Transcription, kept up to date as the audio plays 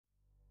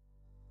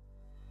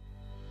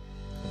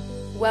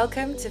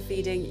Welcome to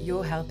Feeding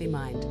Your Healthy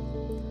Mind,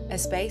 a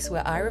space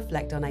where I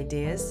reflect on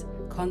ideas,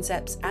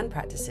 concepts, and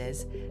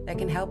practices that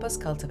can help us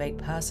cultivate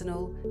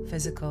personal,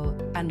 physical,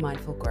 and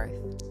mindful growth.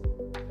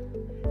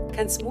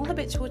 Can small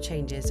habitual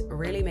changes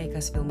really make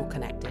us feel more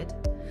connected,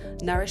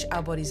 nourish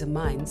our bodies and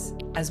minds,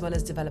 as well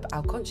as develop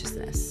our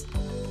consciousness?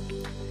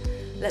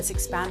 Let's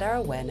expand our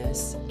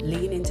awareness,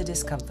 lean into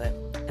discomfort,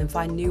 and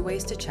find new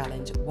ways to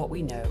challenge what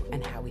we know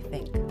and how we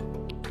think.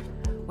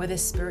 Whether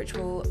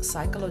spiritual,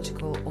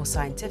 psychological, or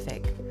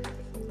scientific,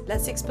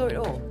 let's explore it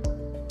all.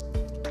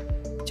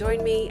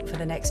 Join me for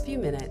the next few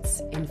minutes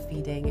in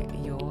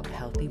Feeding Your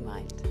Healthy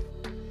Mind.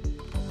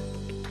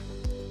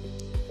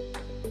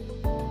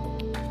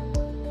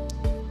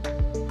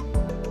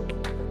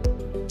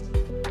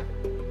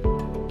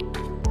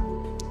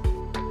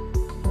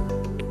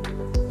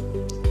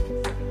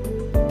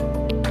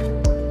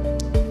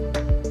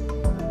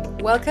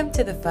 Welcome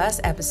to the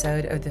first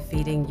episode of the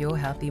Feeding Your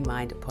Healthy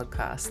Mind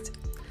podcast.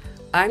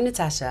 I'm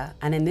Natasha,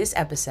 and in this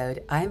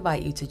episode, I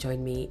invite you to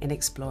join me in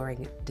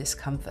exploring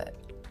discomfort.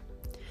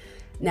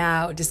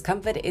 Now,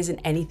 discomfort isn't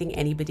anything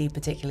anybody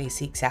particularly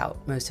seeks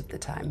out most of the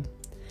time.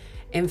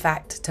 In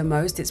fact, to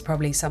most, it's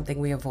probably something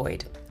we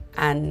avoid.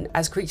 And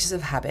as creatures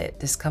of habit,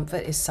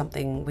 discomfort is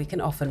something we can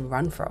often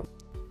run from.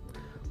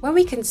 When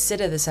we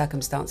consider the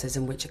circumstances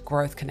in which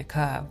growth can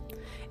occur,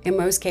 in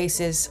most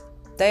cases,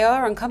 they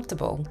are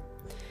uncomfortable.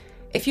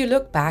 If you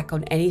look back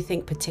on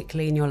anything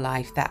particularly in your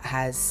life that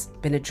has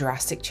been a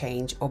drastic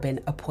change or been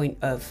a point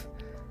of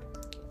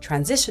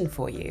transition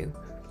for you,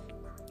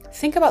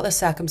 think about the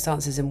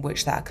circumstances in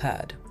which that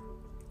occurred.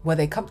 Were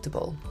they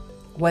comfortable?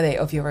 Were they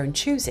of your own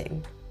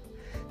choosing?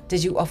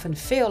 Did you often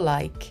feel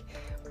like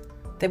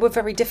they were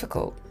very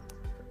difficult,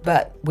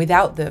 but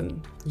without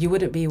them, you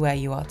wouldn't be where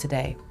you are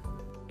today?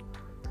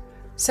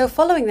 So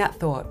following that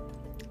thought,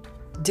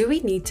 do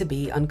we need to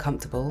be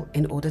uncomfortable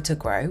in order to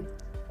grow?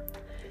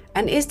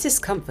 And is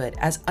discomfort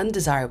as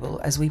undesirable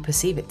as we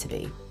perceive it to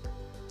be?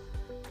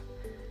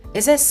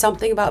 Is there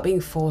something about being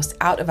forced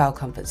out of our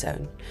comfort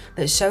zone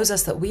that shows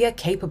us that we are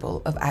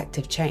capable of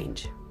active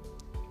change?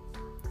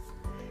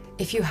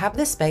 If you have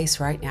the space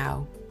right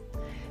now,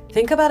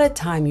 think about a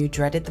time you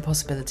dreaded the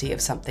possibility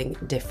of something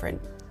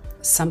different,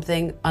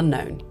 something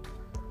unknown.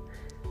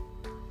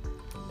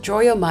 Draw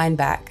your mind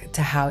back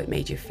to how it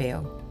made you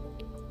feel.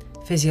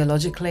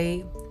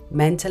 Physiologically,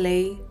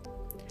 mentally.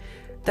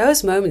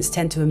 Those moments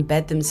tend to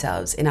embed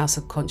themselves in our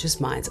subconscious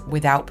minds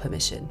without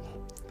permission.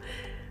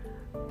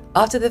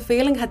 After the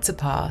feeling had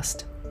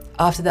surpassed,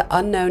 after the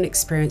unknown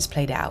experience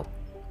played out,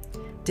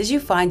 did you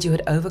find you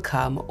had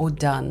overcome or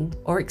done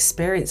or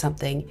experienced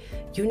something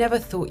you never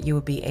thought you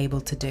would be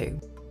able to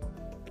do?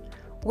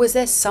 Was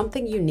there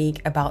something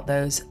unique about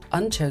those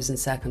unchosen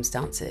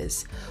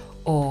circumstances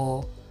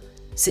or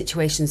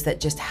situations that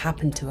just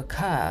happened to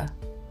occur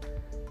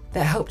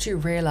that helped you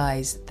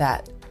realize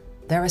that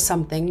there are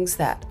some things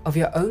that, of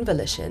your own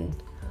volition,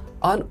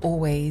 aren't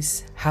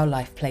always how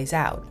life plays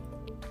out?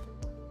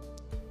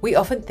 We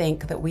often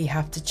think that we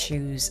have to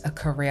choose a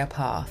career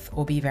path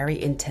or be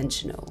very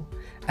intentional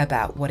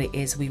about what it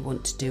is we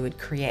want to do and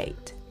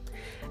create.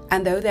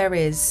 And though there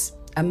is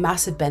a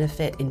massive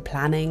benefit in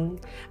planning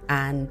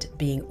and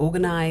being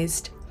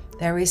organized,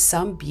 there is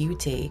some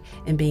beauty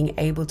in being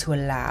able to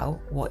allow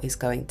what is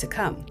going to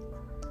come.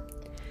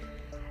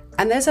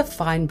 And there's a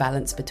fine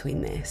balance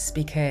between this,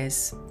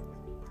 because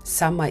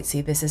some might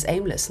see this as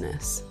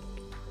aimlessness.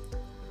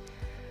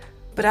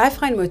 But I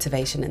find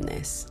motivation in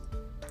this.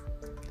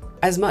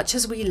 As much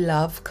as we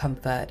love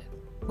comfort,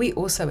 we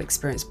also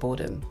experience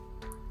boredom,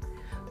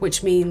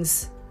 which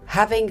means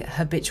having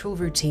habitual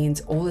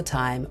routines all the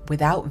time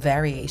without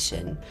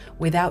variation,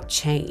 without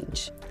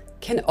change,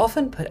 can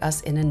often put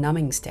us in a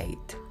numbing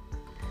state.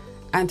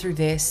 And through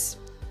this,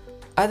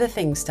 other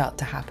things start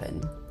to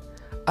happen,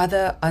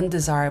 other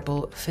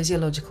undesirable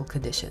physiological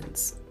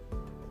conditions.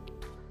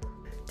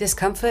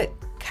 Discomfort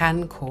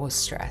can cause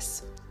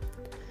stress.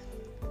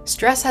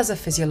 Stress has a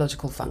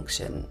physiological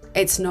function.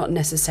 It's not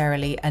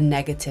necessarily a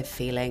negative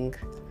feeling.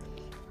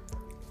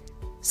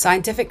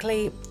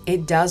 Scientifically,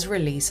 it does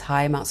release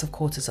high amounts of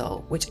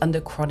cortisol, which under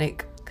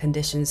chronic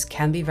conditions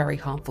can be very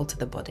harmful to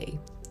the body.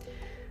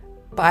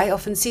 But I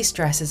often see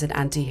stress as an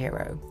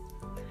anti-hero.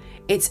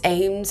 Its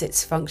aims,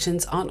 its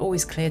functions aren't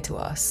always clear to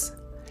us.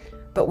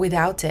 But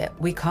without it,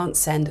 we can't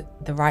send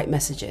the right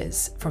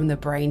messages from the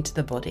brain to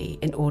the body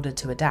in order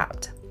to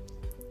adapt.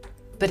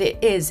 But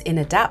it is in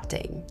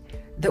adapting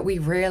that we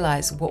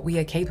realize what we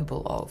are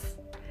capable of,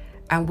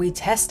 and we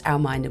test our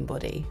mind and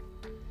body,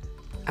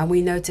 and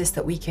we notice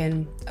that we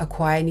can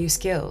acquire new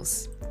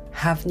skills,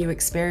 have new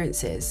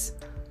experiences,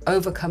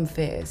 overcome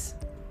fears.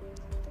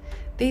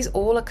 These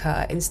all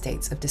occur in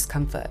states of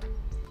discomfort.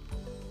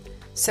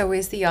 So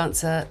is the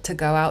answer to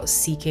go out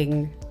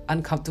seeking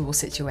uncomfortable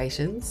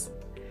situations?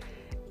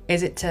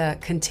 Is it to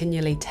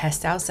continually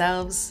test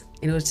ourselves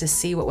in order to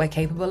see what we're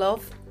capable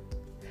of?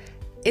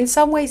 In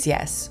some ways,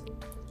 yes.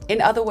 In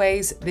other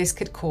ways, this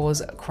could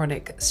cause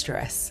chronic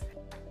stress.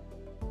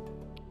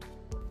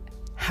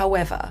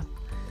 However,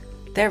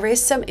 there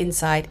is some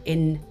insight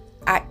in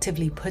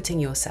actively putting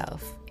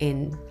yourself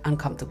in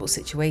uncomfortable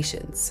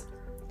situations.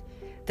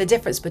 The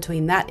difference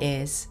between that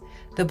is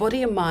the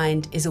body and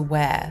mind is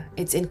aware,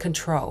 it's in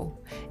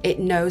control. It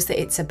knows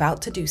that it's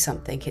about to do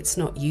something it's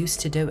not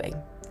used to doing.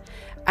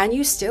 And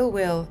you still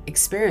will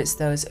experience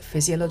those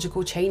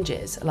physiological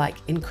changes like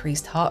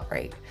increased heart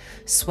rate,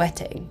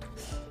 sweating.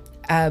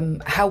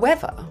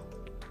 However,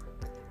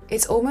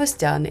 it's almost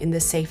done in the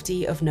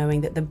safety of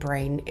knowing that the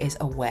brain is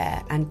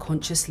aware and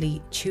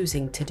consciously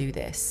choosing to do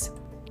this.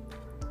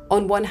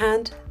 On one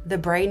hand, the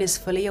brain is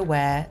fully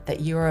aware that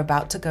you are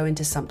about to go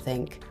into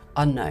something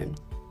unknown.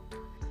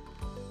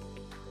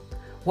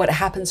 What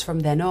happens from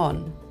then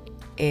on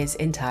is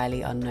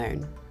entirely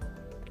unknown.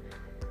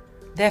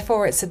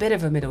 Therefore, it's a bit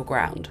of a middle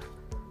ground.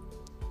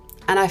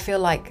 And I feel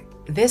like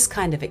this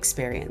kind of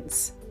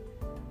experience,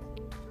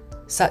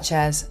 such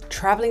as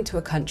traveling to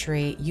a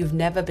country you've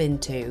never been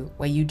to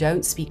where you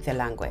don't speak the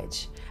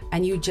language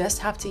and you just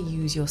have to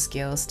use your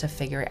skills to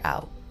figure it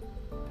out.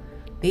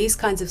 These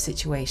kinds of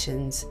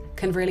situations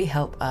can really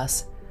help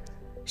us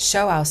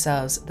show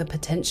ourselves the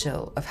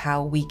potential of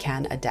how we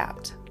can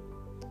adapt.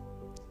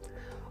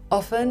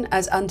 Often,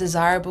 as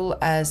undesirable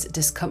as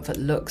discomfort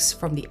looks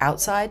from the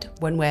outside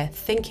when we're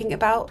thinking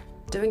about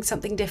doing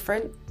something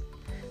different,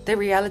 the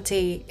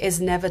reality is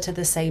never to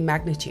the same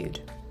magnitude.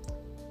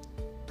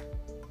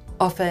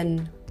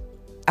 Often,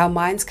 our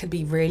minds can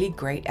be really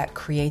great at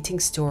creating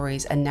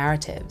stories and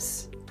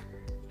narratives.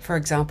 For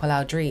example,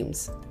 our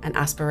dreams and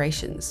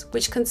aspirations,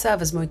 which can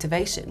serve as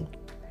motivation.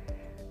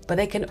 But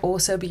they can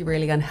also be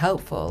really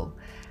unhelpful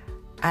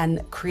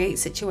and create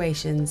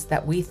situations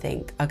that we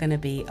think are going to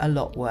be a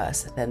lot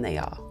worse than they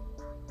are.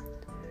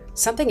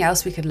 Something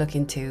else we could look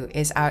into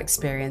is our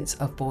experience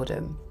of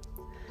boredom.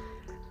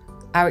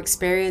 Our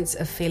experience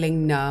of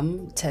feeling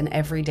numb to an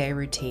everyday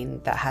routine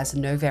that has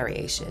no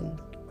variation.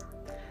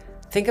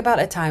 Think about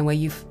a time where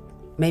you've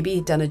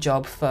maybe done a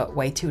job for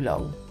way too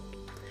long.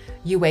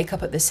 You wake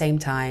up at the same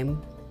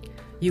time,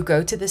 you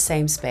go to the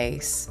same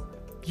space,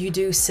 you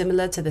do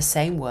similar to the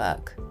same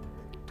work,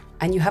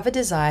 and you have a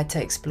desire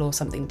to explore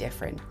something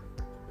different.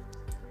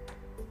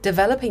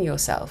 Developing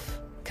yourself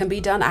can be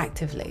done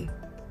actively.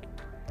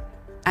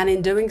 And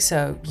in doing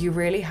so, you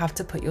really have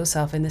to put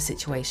yourself in the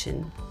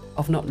situation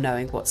of not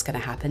knowing what's going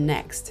to happen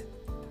next.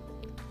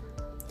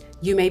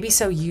 You may be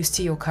so used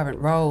to your current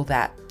role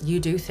that you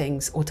do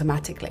things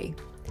automatically.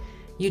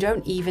 You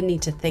don't even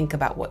need to think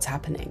about what's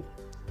happening.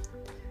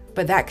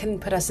 But that can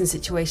put us in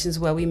situations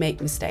where we make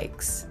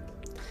mistakes.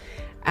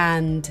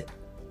 And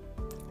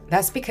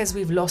that's because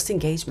we've lost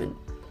engagement.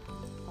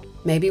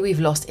 Maybe we've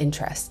lost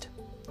interest.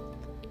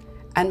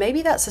 And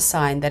maybe that's a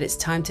sign that it's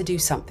time to do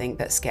something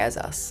that scares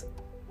us.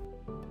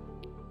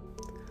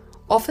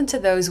 Often to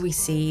those we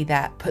see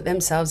that put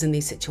themselves in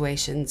these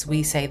situations,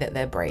 we say that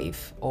they're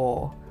brave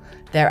or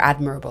they're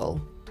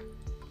admirable.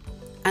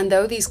 And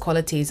though these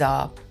qualities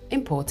are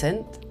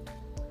important,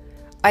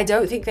 I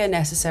don't think they're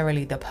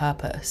necessarily the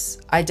purpose.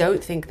 I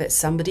don't think that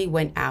somebody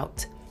went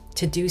out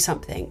to do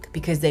something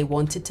because they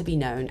wanted to be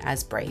known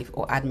as brave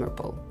or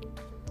admirable.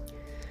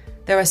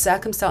 There are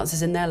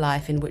circumstances in their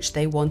life in which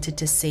they wanted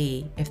to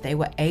see if they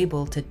were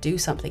able to do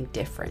something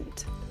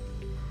different.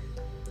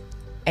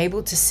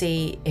 Able to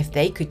see if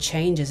they could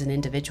change as an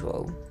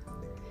individual,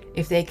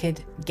 if they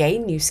could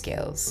gain new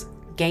skills,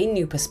 gain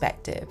new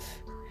perspective,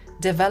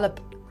 develop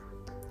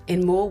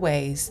in more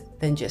ways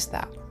than just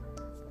that.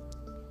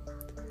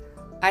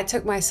 I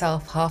took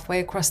myself halfway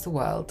across the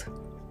world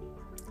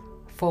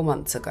 4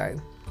 months ago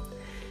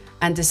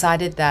and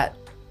decided that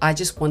I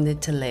just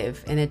wanted to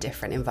live in a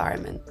different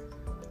environment.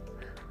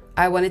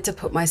 I wanted to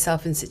put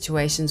myself in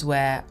situations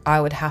where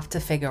I would have to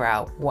figure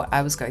out what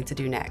I was going to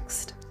do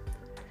next.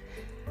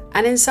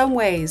 And in some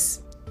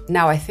ways,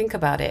 now I think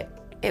about it,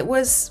 it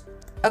was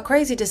a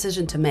crazy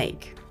decision to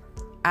make.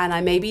 And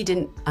I maybe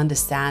didn't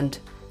understand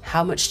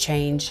how much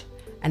change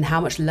and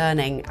how much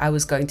learning I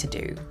was going to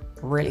do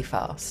really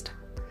fast.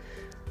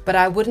 But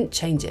I wouldn't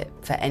change it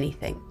for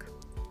anything.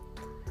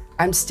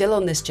 I'm still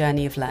on this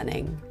journey of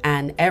learning,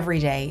 and every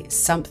day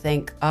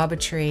something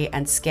arbitrary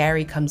and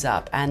scary comes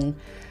up, and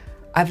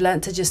I've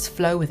learned to just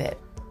flow with it.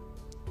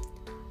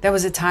 There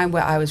was a time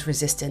where I was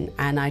resistant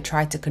and I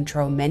tried to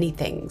control many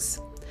things,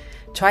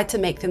 tried to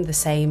make them the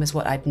same as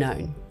what I'd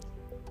known.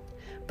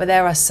 But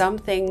there are some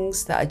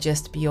things that are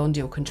just beyond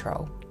your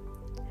control.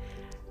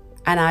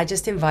 And I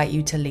just invite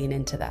you to lean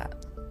into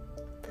that.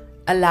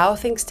 Allow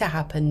things to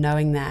happen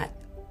knowing that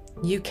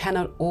you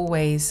cannot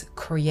always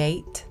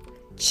create,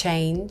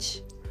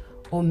 change,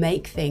 or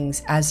make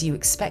things as you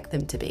expect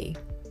them to be.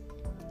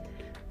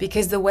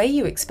 Because the way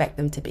you expect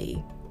them to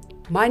be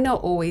might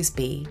not always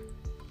be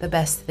the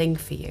best thing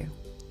for you.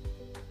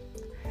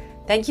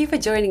 Thank you for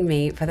joining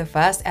me for the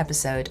first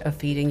episode of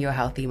Feeding Your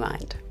Healthy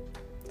Mind.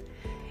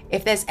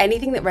 If there's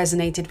anything that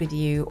resonated with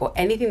you or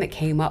anything that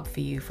came up for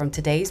you from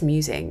today's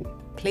musing,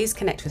 please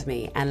connect with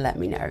me and let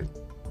me know.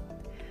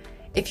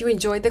 If you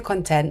enjoyed the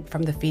content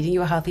from the Feeding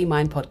Your Healthy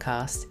Mind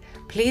podcast,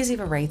 please leave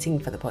a rating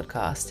for the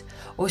podcast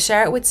or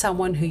share it with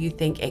someone who you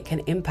think it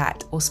can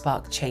impact or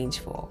spark change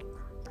for.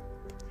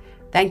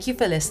 Thank you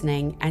for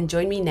listening, and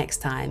join me next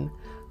time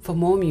for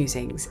more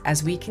musings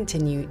as we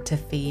continue to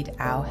feed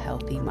our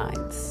healthy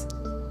minds.